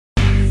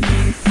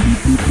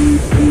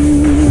What's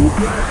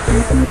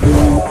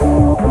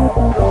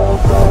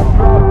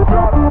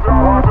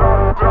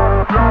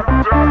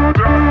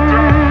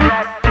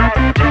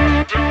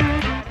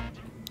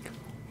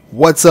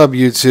up,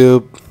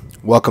 YouTube?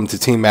 Welcome to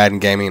Team Madden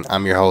Gaming.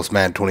 I'm your host,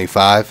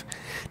 Madden25.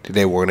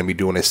 Today we're going to be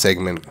doing a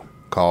segment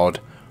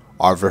called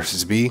R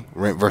versus B,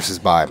 Rent versus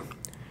Buy.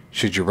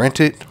 Should you rent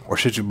it or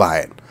should you buy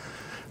it?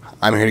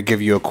 I'm here to give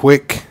you a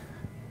quick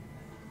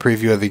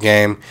preview of the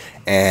game,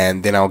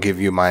 and then I'll give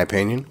you my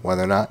opinion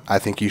whether or not I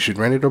think you should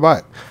rent it or buy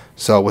it.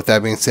 So with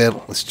that being said,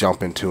 let's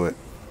jump into it.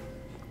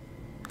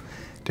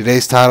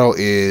 Today's title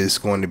is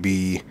going to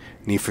be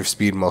Need for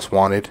Speed Most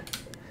Wanted.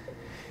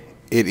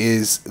 It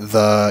is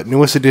the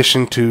newest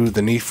addition to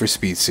the Need for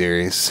Speed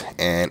series,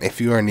 and if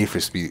you are a Need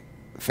for Speed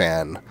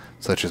fan,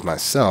 such as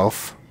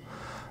myself,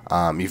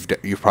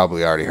 you've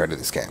probably already heard of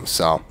this game.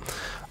 So,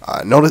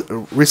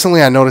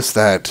 recently I noticed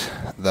that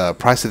the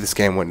price of this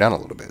game went down a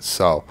little bit.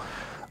 So,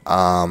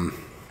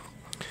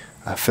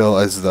 I feel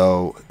as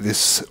though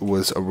this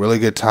was a really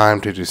good time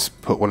to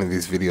just put one of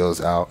these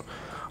videos out,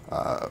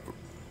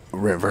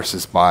 rent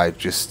versus buy,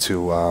 just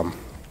to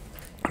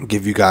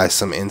give you guys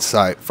some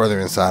further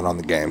insight on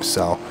the game.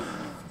 So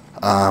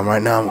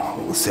right now,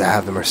 let's see, I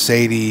have the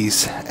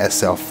Mercedes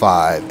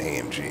SL5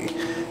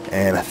 AMG,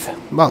 and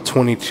about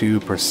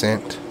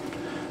 22%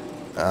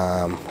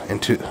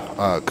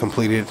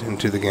 completed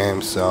into the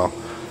game. So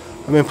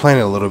I've been playing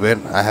it a little bit.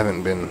 I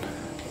haven't been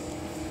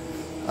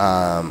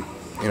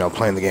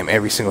playing the game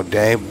every single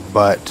day,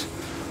 but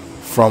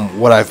from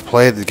what I've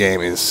played, the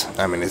game is,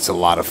 it's a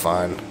lot of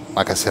fun.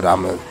 Like I said, I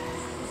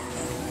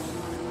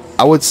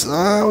would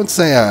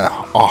say a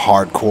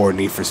hardcore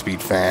Need for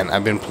Speed fan.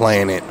 I've been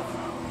playing it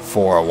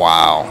for a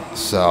while,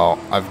 so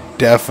I've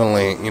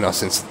definitely,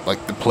 since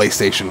like the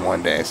PlayStation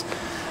 1 days.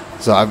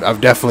 So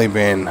I've definitely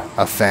been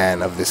a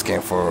fan of this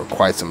game for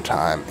quite some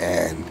time,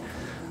 and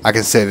I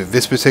can say that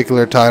this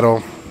particular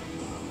title,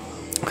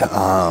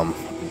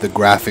 the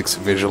graphics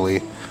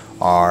visually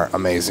are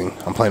amazing.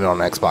 I'm playing it on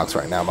Xbox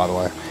right now, by the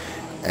way,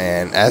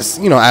 and as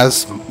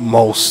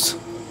most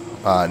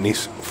Need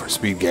for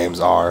Speed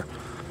games are,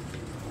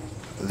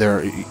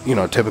 they're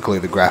typically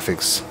the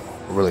graphics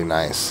are really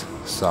nice.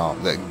 So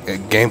the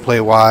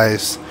gameplay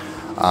wise,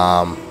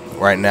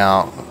 right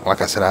now,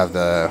 like I said, I have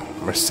the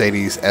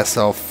Mercedes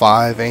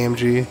SL5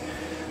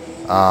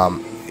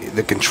 AMG.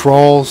 The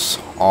controls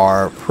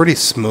are pretty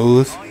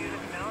smooth.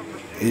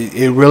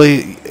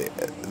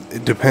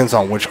 It depends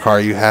on which car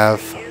you have.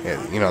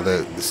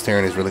 The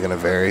steering is really going to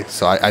vary.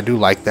 So I do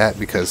like that,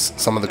 because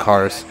some of the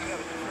cars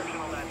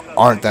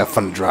aren't that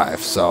fun to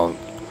drive. So,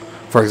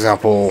 for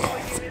example,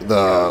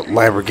 the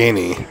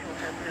Lamborghini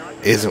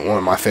isn't one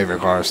of my favorite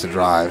cars to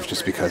drive,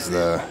 just because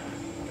the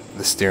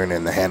steering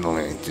and the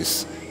handling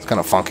it's kind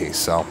of funky.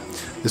 So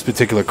this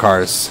particular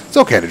car it's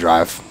okay to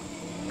drive.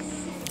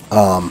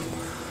 I've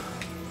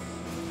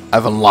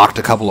unlocked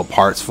a couple of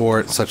parts for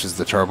it, such as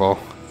the turbo.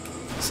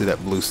 See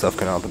that blue stuff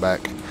coming out the back?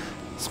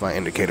 It's my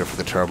indicator for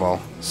the turbo.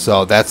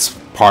 So that's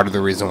part of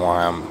the reason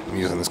why I'm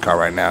using this car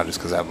right now, just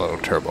because I have a little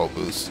turbo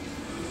boost.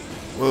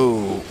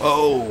 Whoa,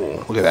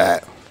 oh, look at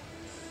that.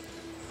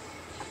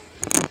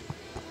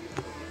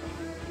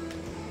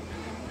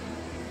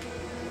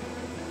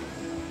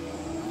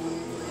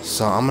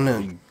 So I'm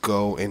gonna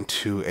go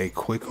into a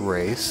quick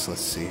race.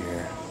 Let's see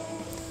here.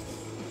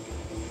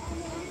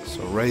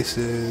 So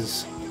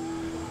races,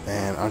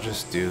 and I'll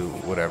just do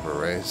whatever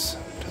race.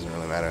 Doesn't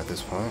really matter at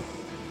this point.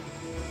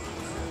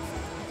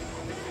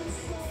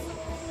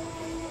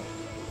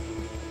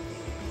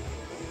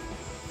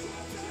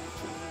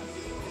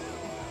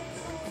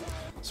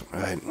 So go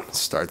ahead and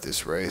start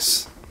this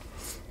race.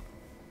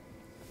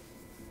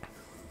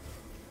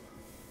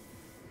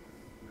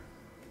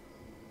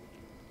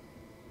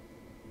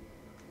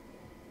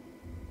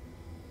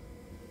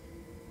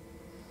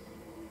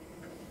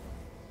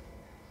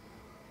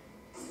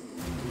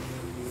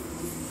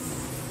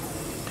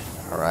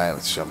 Alright,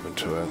 let's jump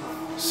into it.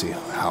 See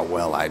how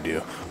well I do.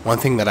 One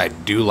thing that I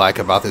do like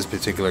about this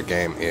particular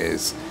game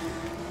is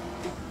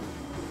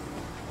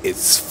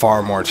it's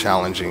far more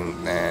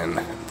challenging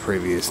than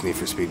previous Need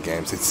for Speed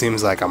games. It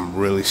seems like I'm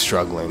really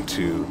struggling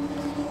to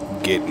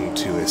get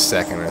into a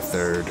second or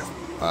third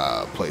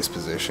place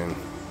position,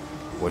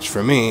 which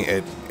for me,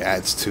 it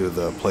adds to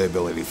the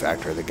playability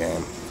factor of the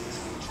game.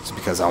 It's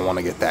because I want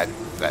to get that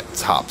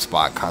top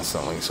spot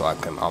constantly, so I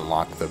can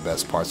unlock the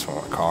best parts for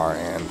my car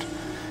and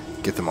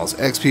get the most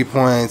XP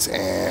points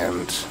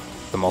and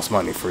the most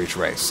money for each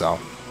race. So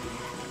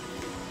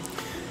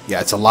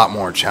yeah, it's a lot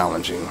more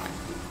challenging.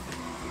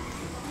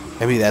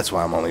 Maybe that's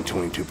why I'm only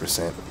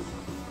 22%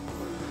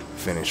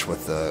 finished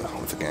with the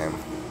game.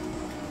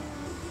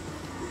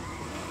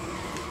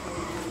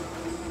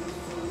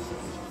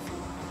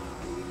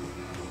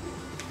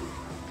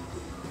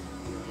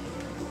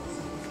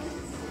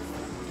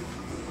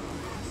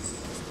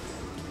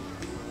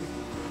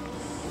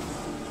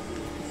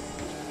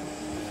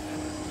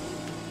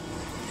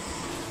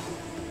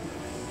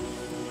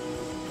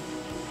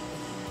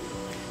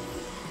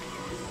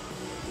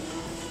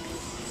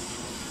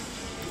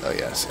 Oh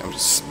yeah, see, I'm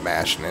just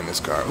smashing in this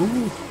car.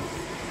 Ooh.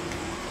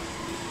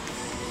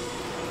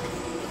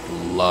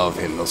 Love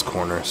hitting those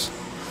corners.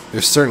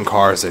 There's certain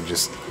cars that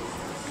just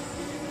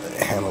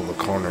handle the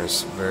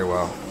corners very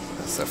well.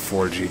 That's that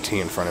Ford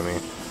GT in front of me.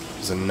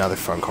 There's another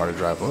fun car to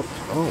drive.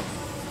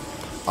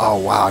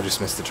 Oh wow, I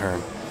just missed the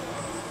turn.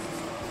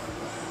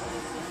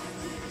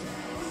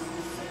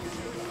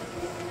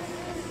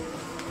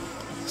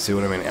 See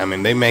what I mean? I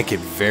mean, they make it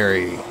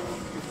very,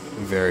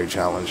 very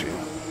challenging.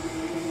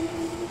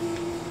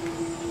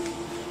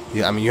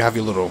 Yeah, I mean, you have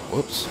your little,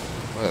 whoops,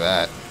 look at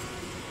that.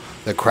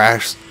 The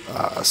crash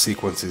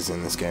sequences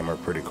in this game are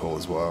pretty cool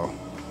as well.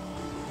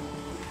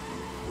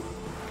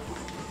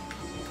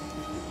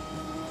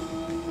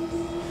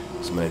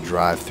 So I'm going to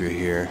drive through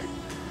here,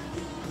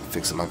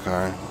 fixing my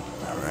car.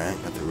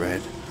 Alright, got the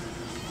red.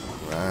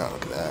 Alright,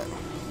 look at that.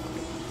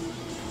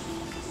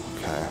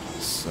 Okay,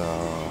 so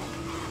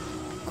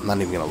I'm not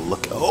even going to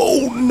look.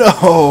 Oh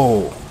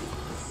no!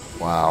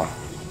 Wow.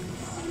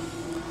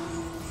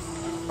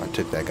 I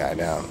took that guy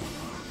down.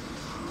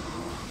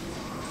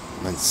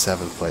 I'm in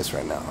 7th place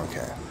right now.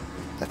 Okay.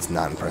 That's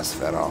not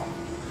impressive at all.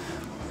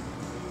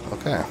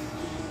 Okay.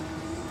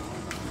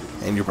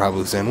 And you're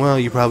probably saying, well,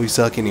 you probably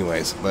suck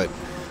anyways. But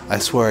I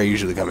swear I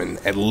usually come in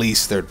at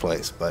least 3rd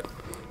place. But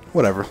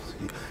whatever.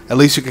 At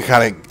least you can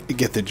kind of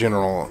get the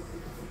general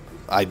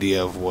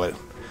idea of what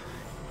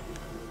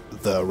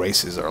the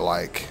races are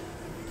like.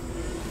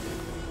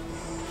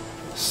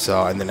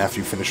 So, and then after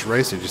you finish the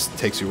race, it just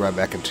takes you right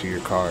back into your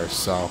car.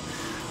 So,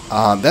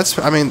 that's,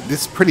 I mean,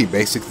 it's pretty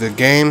basic. The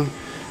game,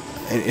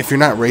 if you're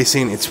not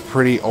racing, it's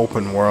pretty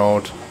open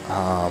world.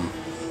 And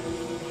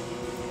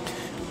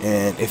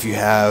if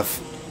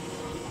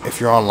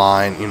you're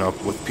online, you know,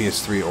 with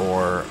PS3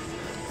 or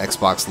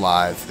Xbox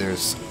Live,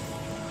 there's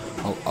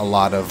a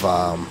lot of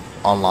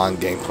online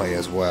gameplay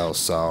as well.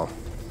 So,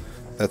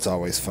 that's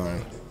always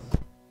fun.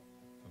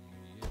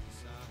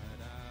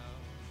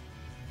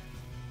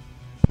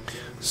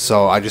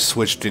 So I just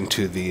switched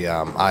into the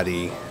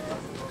Audi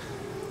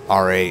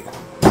R8.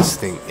 This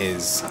thing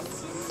is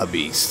a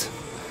beast.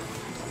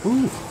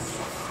 Ooh. Look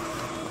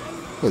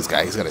at this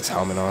guy, he's got his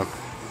helmet on.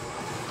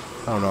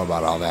 I don't know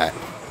about all that,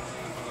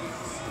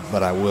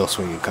 but I will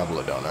swing a couple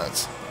of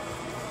donuts.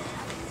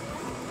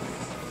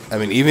 I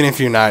mean, even if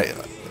you're not,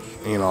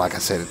 you know, like I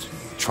said,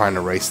 trying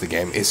to race the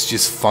game, it's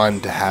just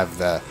fun to have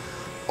the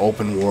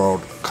open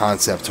world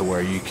concept to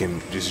where you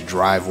can just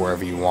drive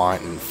wherever you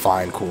want and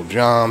find cool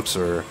jumps,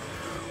 or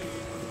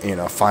you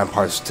know, find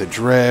parts to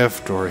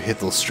drift or hit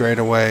those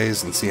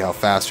straightaways and see how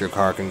fast your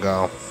car can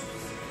go.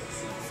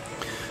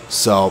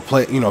 So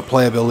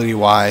playability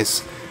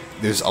wise,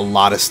 there's a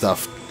lot of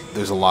stuff.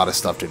 There's a lot of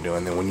stuff to do,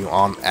 and then when you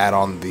add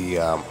on the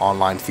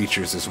online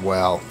features as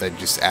well, that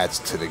just adds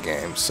to the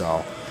game.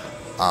 So,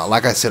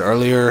 like I said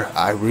earlier,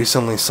 I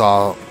recently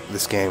saw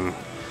this game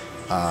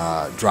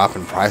drop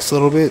in price a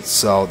little bit,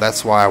 so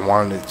that's why I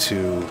wanted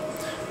to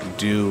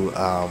do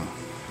a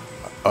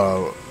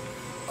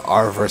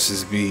R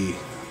versus B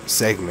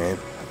segment,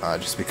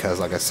 just because,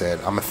 like I said,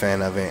 I'm a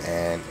fan of it,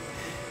 and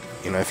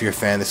you know, if you're a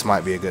fan, this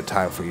might be a good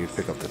time for you to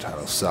pick up the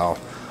title. So,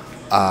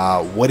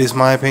 what is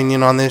my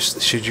opinion on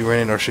this? Should you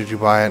rent it or should you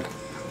buy it?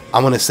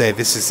 I'm gonna say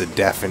this is a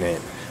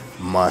definite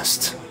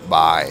must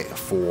buy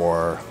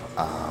for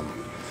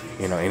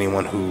you know,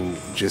 anyone who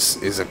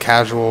just is a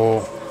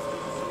casual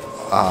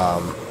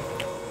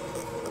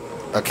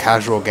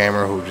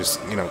gamer who just,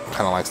 you know,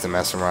 kind of likes to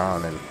mess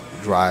around and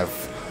drive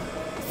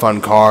fun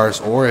cars,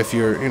 or if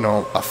you're, you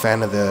know, a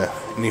fan of the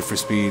Need for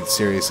Speed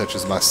series such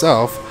as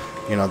myself,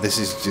 you know, this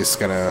is just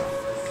gonna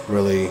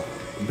really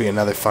be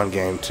another fun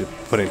game to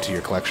put into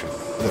your collection.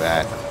 Look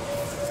at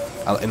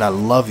that. And I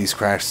love these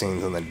crash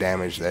scenes and the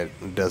damage that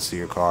it does to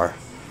your car.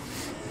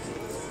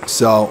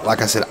 So,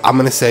 like I said, I'm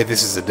gonna say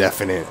this is a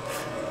definite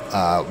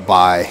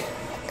buy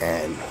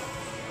and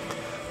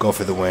go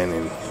for the win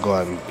and go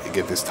ahead and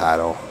get this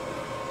title.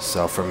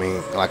 So for me,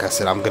 like I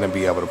said, I'm gonna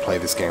be able to play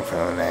this game for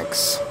the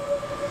next,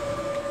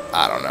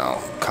 I don't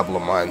know, couple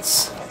of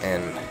months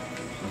and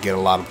get a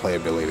lot of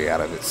playability out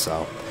of it.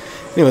 So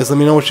anyways, let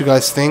me know what you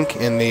guys think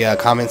in the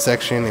comment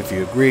section. If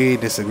you agree,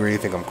 disagree,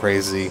 think I'm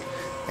crazy,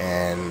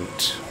 and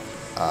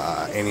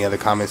any other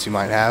comments you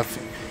might have,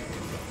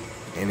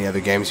 any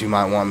other games you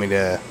might want me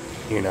to,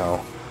 you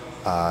know,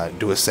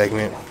 do a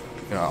segment,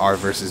 you know, R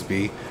versus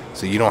B,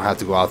 so you don't have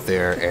to go out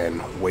there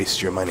and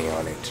waste your money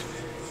on it,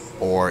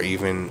 or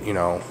even, you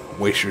know,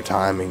 waste your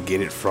time and get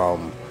it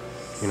from,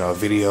 you know, a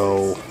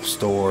video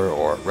store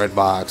or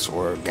Redbox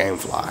or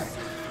Gamefly.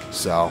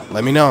 So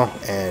let me know,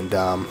 and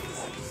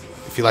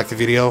if you like the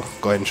video,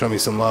 go ahead and show me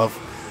some love,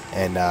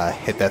 and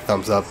hit that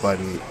thumbs up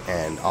button,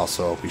 and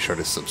also be sure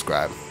to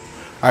subscribe.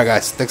 Alright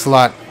guys, thanks a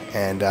lot,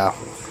 and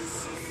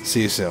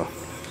see you soon.